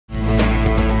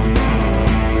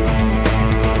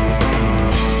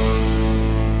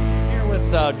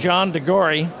John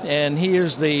Degory, and he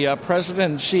is the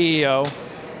president and CEO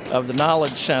of the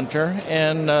Knowledge Center,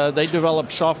 and they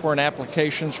develop software and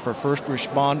applications for first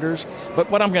responders. But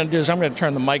what I'm going to do is I'm going to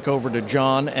turn the mic over to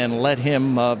John and let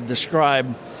him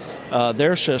describe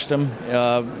their system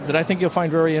that I think you'll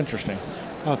find very interesting.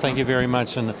 Oh, thank you very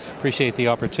much, and appreciate the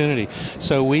opportunity.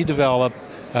 So we develop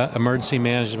emergency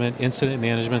management, incident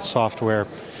management software.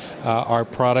 Our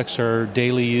products are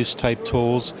daily use type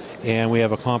tools, and we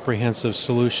have a comprehensive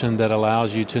solution that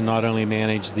allows you to not only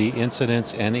manage the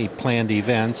incidents and planned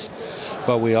events,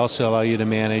 but we also allow you to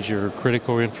manage your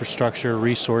critical infrastructure,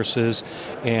 resources,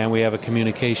 and we have a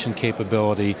communication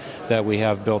capability that we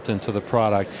have built into the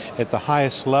product. At the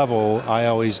highest level, I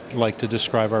always like to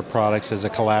describe our products as a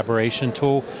collaboration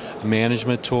tool, a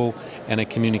management tool, and a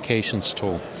communications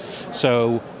tool.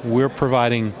 So we're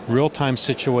providing real-time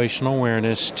situational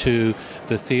awareness to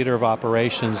the theater of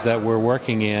operations that we're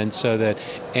working in, so that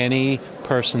any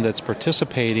person that's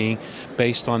participating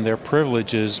based on their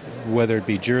privileges, whether it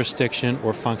be jurisdiction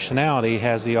or functionality,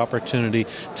 has the opportunity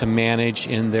to manage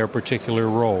in their particular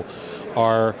role.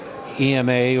 Our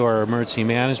EMA, or emergency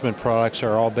management products,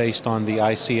 are all based on the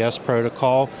ICS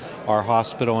protocol. Our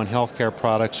hospital and healthcare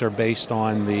products are based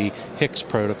on the HICS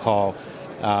protocol.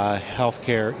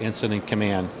 Healthcare Incident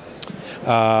Command.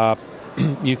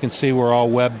 You can see we're all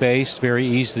web-based, very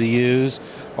easy to use.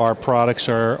 Our products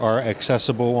are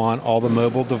accessible on all the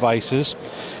mobile devices,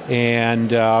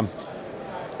 and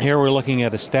here we're looking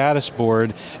at a status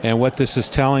board, and what this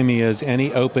is telling me is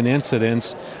any open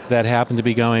incidents that happen to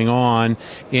be going on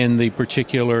in the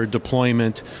particular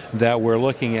deployment that we're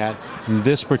looking at. In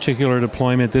this particular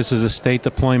deployment, this is a state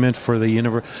deployment for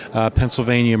the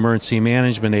Pennsylvania Emergency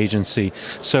Management Agency.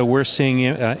 So we're seeing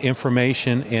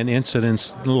information and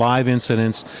incidents, live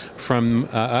incidents from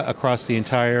across the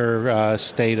entire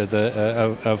state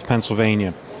of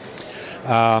Pennsylvania.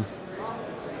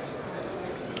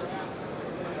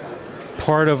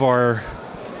 Part of our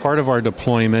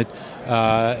deployment,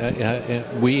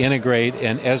 we integrate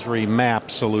an Esri map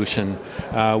solution.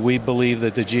 We believe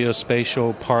that the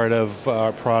geospatial part of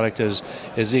our product is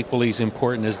equally as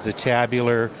important as the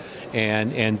tabular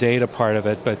and data part of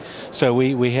it. But so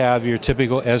we have your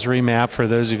typical Esri map for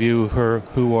those of you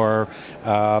who are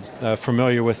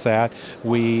familiar with that.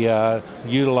 We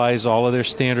utilize all of their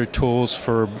standard tools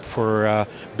for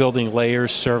building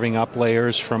layers, serving up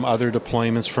layers from other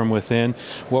deployments from within.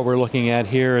 What we're looking at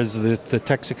here is the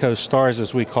Texaco stars,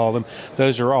 as we call them.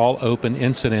 Those are all open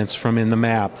incidents from in the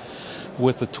map.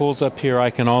 With the tools up here, I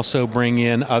can also bring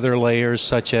in other layers,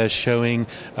 such as showing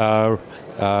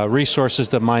resources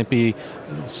that might be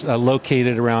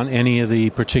located around any of the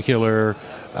particular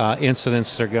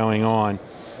incidents that are going on.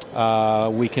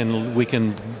 We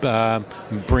can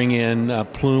bring in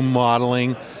plume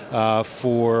modeling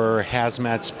for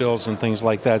hazmat spills and things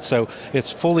like that. So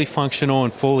it's fully functional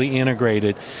and fully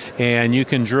integrated, and you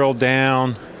can drill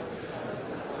down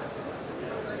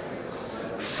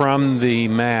from the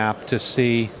map to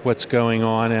see what's going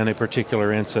on in a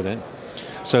particular incident.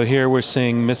 So here we're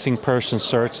seeing missing person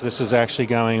search. This is actually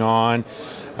going on,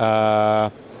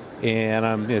 and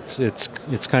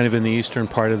it's kind of in the eastern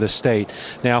part of the state.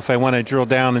 Now, if I want to drill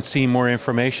down and see more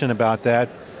information about that,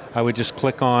 I would just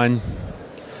click on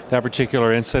that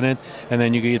particular incident, and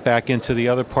then you get back into the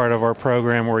other part of our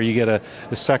program where you get a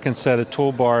second set of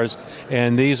toolbars,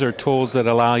 and these are tools that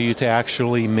allow you to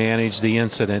actually manage the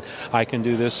incident. I can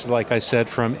do this, like I said,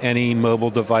 from any mobile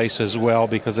device as well,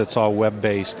 because it's all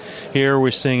web-based. Here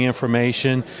we're seeing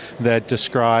information that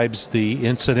describes the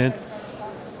incident.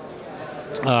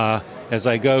 As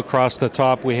I go across the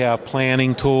top, we have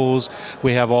planning tools.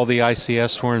 We have all the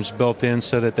ICS forms built in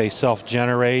so that they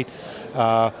self-generate.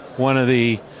 One of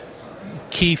the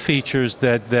key features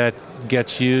that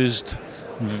gets used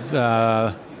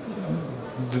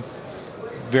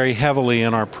very heavily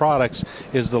in our products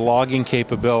is the logging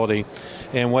capability.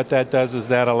 And what that does is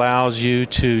that allows you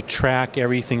to track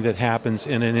everything that happens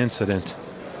in an incident.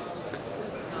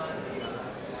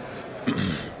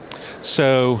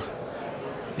 So,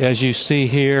 as you see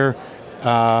here,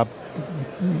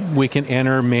 we can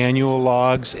enter manual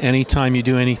logs. Anytime you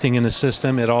do anything in the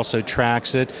system, it also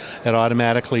tracks it. It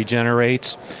automatically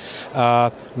generates.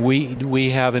 We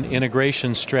have an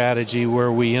integration strategy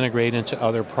where we integrate into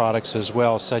other products as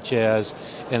well, such as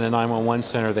in a 911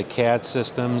 center, the CAD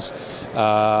systems,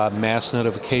 mass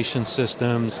notification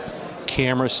systems,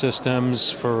 camera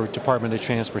systems for Department of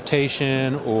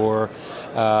Transportation, or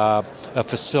a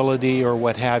facility or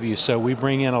what have you. So we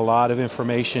bring in a lot of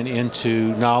information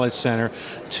into Knowledge Center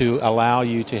to allow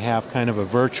you to have kind of a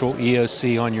virtual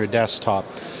EOC on your desktop.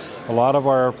 A lot of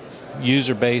our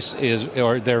user base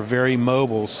they're very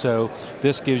mobile, so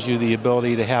this gives you the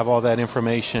ability to have all that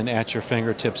information at your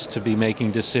fingertips to be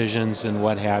making decisions and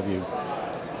what have you.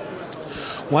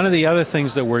 One of the other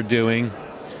things that we're doing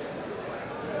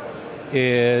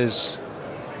is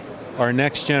our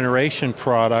next generation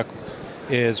product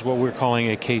is what we're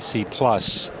calling a KC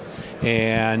Plus.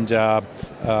 And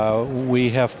we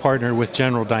have partnered with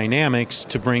General Dynamics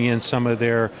to bring in some of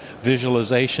their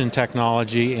visualization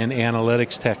technology and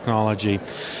analytics technology.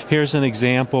 Here's an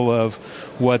example of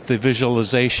what the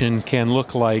visualization can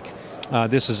look like.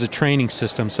 This is a training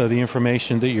system, so the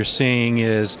information that you're seeing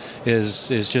is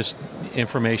just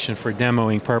information for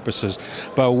demoing purposes.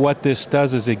 But what this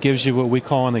does is it gives you what we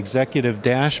call an executive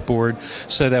dashboard,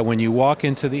 so that when you walk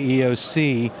into the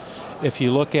EOC, if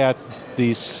you look at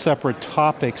these separate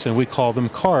topics, and we call them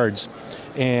cards,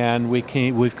 and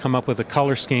we've come up with a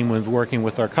color scheme with working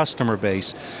with our customer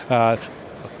base.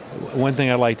 One thing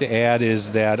I'd like to add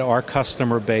is that our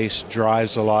customer base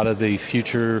drives a lot of the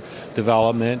future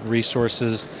development,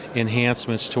 resources,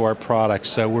 enhancements to our products,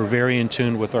 so we're very in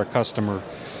tune with our customer.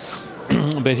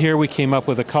 But here we came up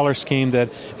with a color scheme that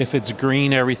if it's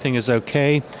green, everything is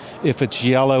okay. If it's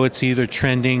yellow, it's either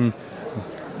trending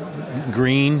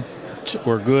green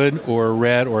or good, or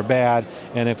red or bad,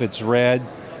 and if it's red,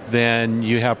 then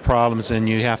you have problems and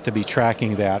you have to be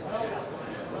tracking that.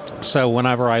 So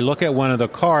whenever I look at one of the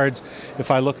cards,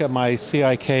 if I look at my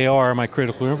CIKR, my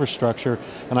critical infrastructure,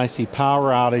 and I see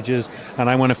power outages and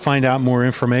I want to find out more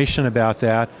information about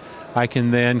that, I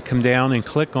can then come down and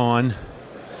click on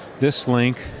this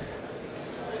link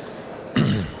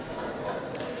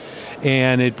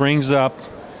and it brings up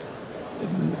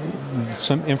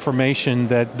some information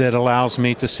that allows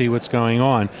me to see what's going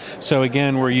on. So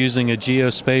again, we're using a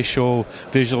geospatial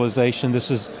visualization.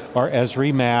 This is our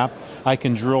Esri map. I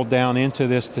can drill down into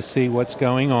this to see what's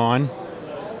going on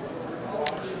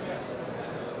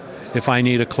if I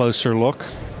need a closer look,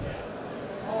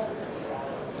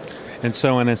 and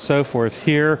so on and so forth.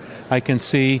 Here I can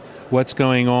see what's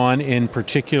going on in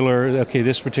particular. Okay,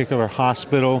 this particular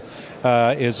hospital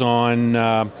is on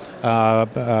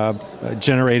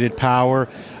generated power.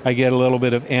 I get a little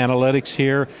bit of analytics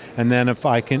here, and then if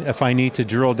I need to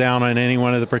drill down on any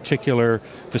one of the particular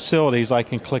facilities, I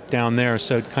can click down there.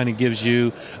 So it kind of gives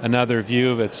you another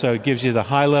view of it. So it gives you the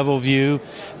high-level view.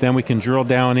 Then we can drill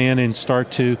down in and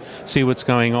start to see what's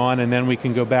going on, and then we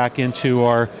can go back into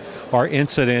our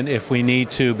incident if we need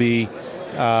to be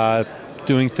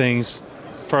doing things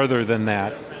further than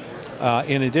that.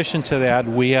 In addition to that,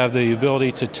 we have the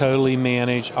ability to totally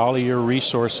manage all of your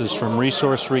resources, from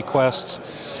resource requests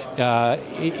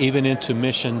even into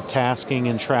mission tasking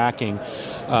and tracking.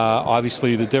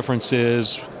 Obviously, the difference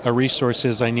is a resource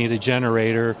is I need a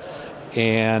generator,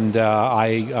 and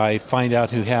I find out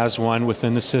who has one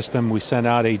within the system. We send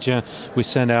out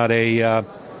a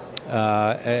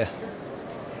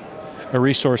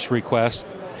resource request,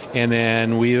 and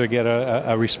then we either get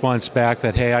a response back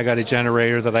that, hey, I got a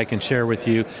generator that I can share with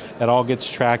you. It all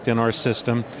gets tracked in our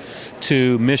system.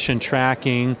 To mission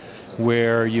tracking,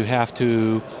 where you have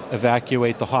to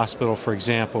evacuate the hospital, for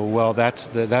example. Well, that's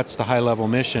the high-level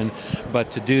mission,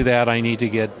 but to do that, I need to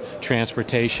get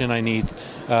transportation. I need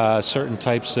certain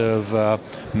types of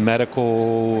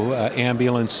medical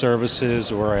ambulance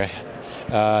services, or a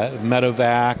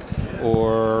medevac,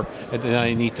 or then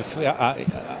I need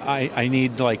I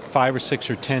need like 5 or 6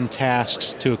 or 10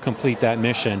 tasks to complete that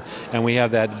mission, and we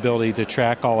have that ability to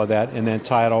track all of that and then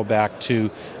tie it all back to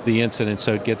the incident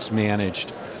so it gets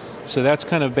managed. So that's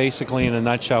kind of basically in a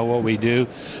nutshell what we do.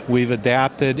 We've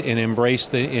adapted and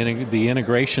embraced the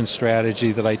integration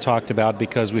strategy that I talked about,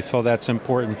 because we feel that's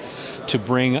important to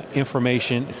bring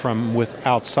information from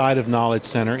outside of Knowledge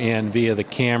Center in via the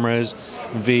cameras,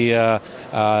 via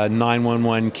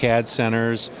 911 CAD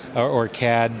centers or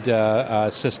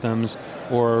CAD systems,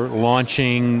 or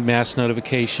launching mass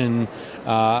notification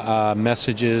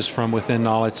messages from within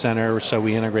Knowledge Center. So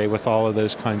we integrate with all of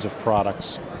those kinds of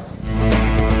products.